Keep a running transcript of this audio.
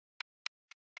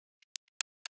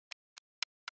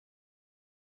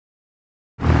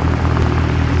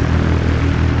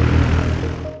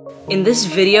In this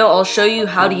video, I'll show you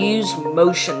how to use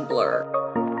motion blur.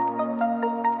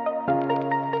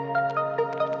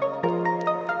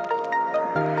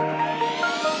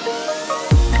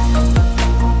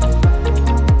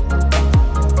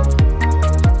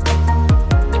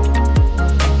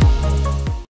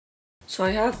 So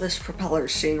I have this propeller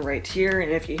scene right here,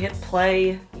 and if you hit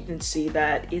play, you can see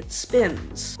that it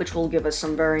spins, which will give us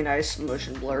some very nice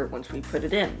motion blur once we put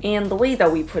it in. And the way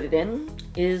that we put it in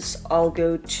is I'll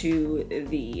go to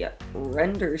the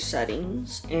render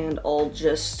settings and I'll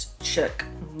just check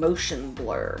motion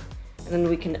blur. And then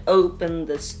we can open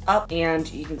this up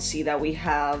and you can see that we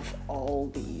have all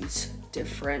these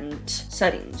different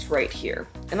settings right here.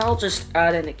 And I'll just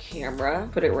add in a camera,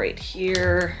 put it right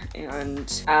here,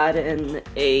 and add in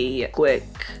a quick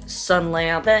sun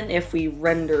lamp. Then if we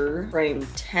render frame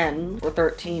 10 or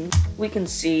 13, we can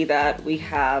see that we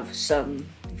have some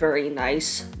very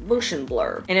nice motion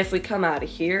blur. And if we come out of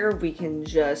here, we can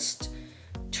just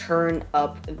turn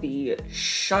up the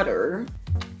shutter,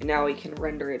 and now we can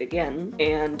render it again,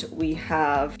 and we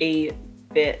have a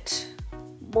bit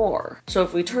more. So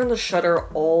if we turn the shutter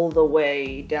all the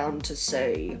way down to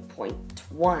say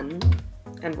 0.1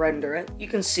 and render it, you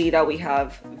can see that we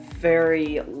have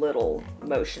very little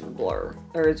motion blur.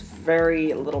 There is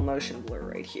very little motion blur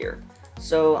right here.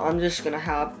 So I'm just gonna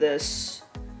have this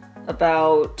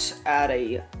about at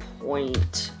a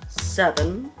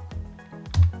 0.7,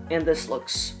 and this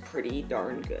looks pretty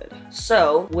darn good.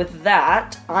 So with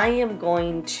that, I am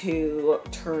going to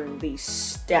turn the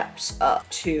steps up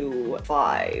to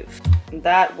 5.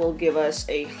 That will give us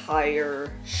a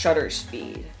higher shutter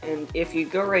speed. And if you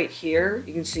go right here,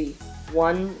 you can see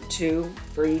 1, 2,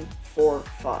 3, 4,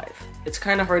 5. It's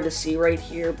kind of hard to see right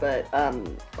here, but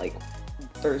like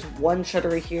there's 1 shutter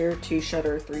right here, 2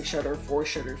 shutter, 3 shutter, 4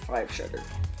 shutter, 5 shutter.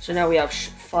 So now we have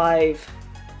 5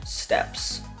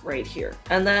 steps right here.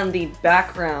 And then the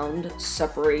background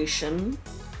separation,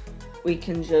 we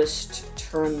can just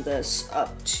turn this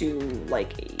up to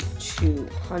like a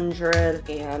 200,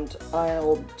 and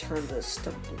I'll turn this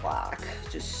to black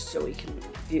just so we can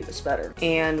view this better.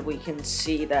 And we can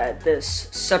see that this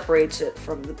separates it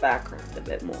from the background a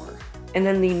bit more. And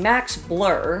then the max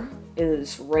blur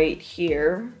is right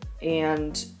here,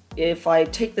 and if I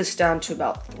take this down to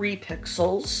about 3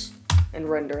 pixels and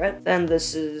render it, then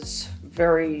this is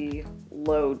very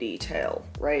low detail,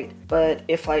 right? But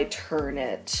if I turn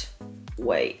it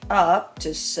way up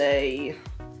to say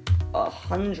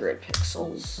 100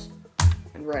 pixels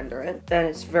and render it, then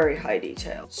it's very high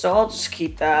detail. So I'll just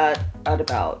keep that at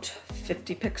about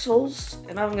 50 pixels,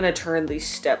 and I'm gonna turn these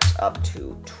steps up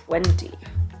to 20,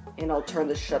 and I'll turn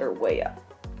the shutter way up.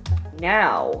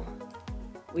 Now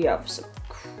we have some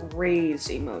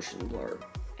crazy motion blur.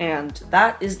 And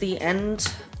that is the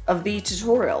end of the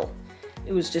tutorial.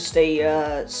 It was just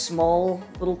a small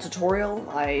little tutorial.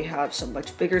 I have some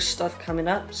much bigger stuff coming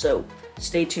up, so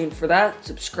stay tuned for that,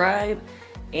 subscribe,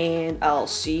 and I'll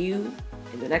see you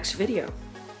in the next video.